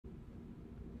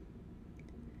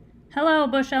Hello,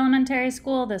 Bush Elementary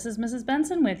School. This is Mrs.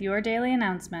 Benson with your daily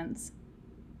announcements.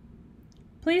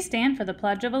 Please stand for the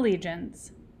Pledge of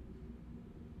Allegiance.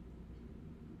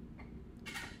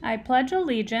 I pledge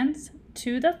allegiance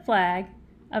to the flag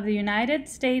of the United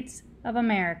States of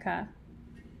America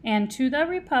and to the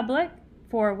republic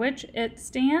for which it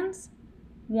stands,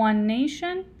 one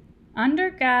nation, under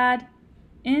God,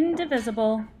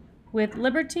 indivisible, with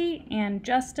liberty and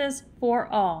justice for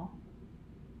all.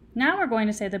 Now we're going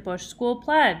to say the Bush School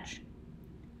Pledge.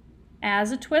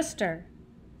 As a twister,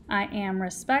 I am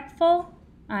respectful,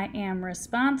 I am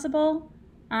responsible,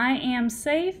 I am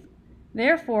safe,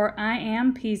 therefore I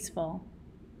am peaceful.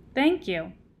 Thank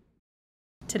you.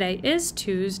 Today is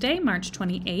Tuesday, March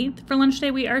 28th. For lunch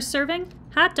day we are serving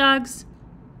hot dogs.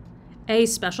 A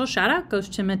special shout out goes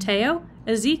to Mateo,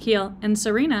 Ezekiel, and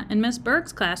Serena in Miss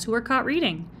Berg's class who were caught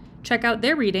reading. Check out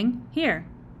their reading here.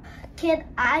 Can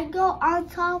I go on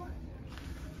top?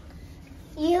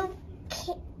 Can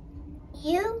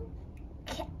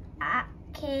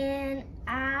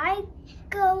I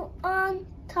go on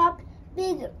top,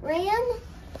 Big Ram?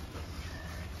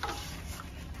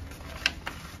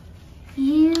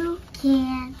 You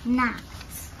cannot.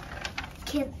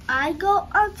 Can I go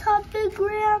on top, Big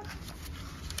Ram?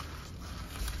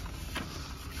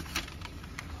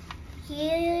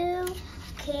 You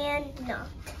cannot.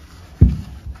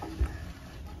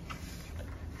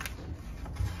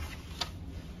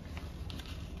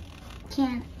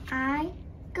 Can I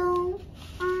go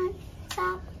on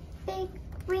top, Big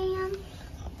Ram?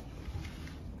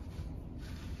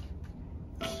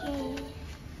 Okay.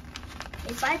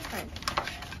 It's my turn.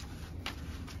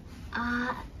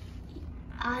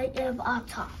 I am on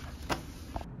top.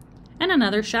 And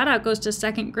another shout out goes to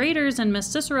second graders in Miss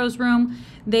Cicero's room.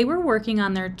 They were working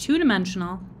on their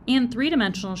two-dimensional and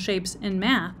three-dimensional shapes in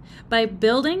math by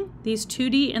building these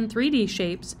 2D and 3D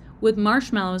shapes with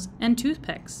marshmallows and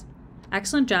toothpicks.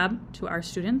 Excellent job to our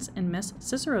students in Miss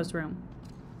Cicero's room.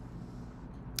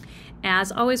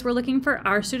 As always, we're looking for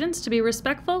our students to be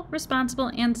respectful, responsible,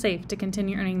 and safe to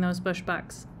continue earning those Bush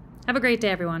bucks. Have a great day,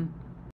 everyone.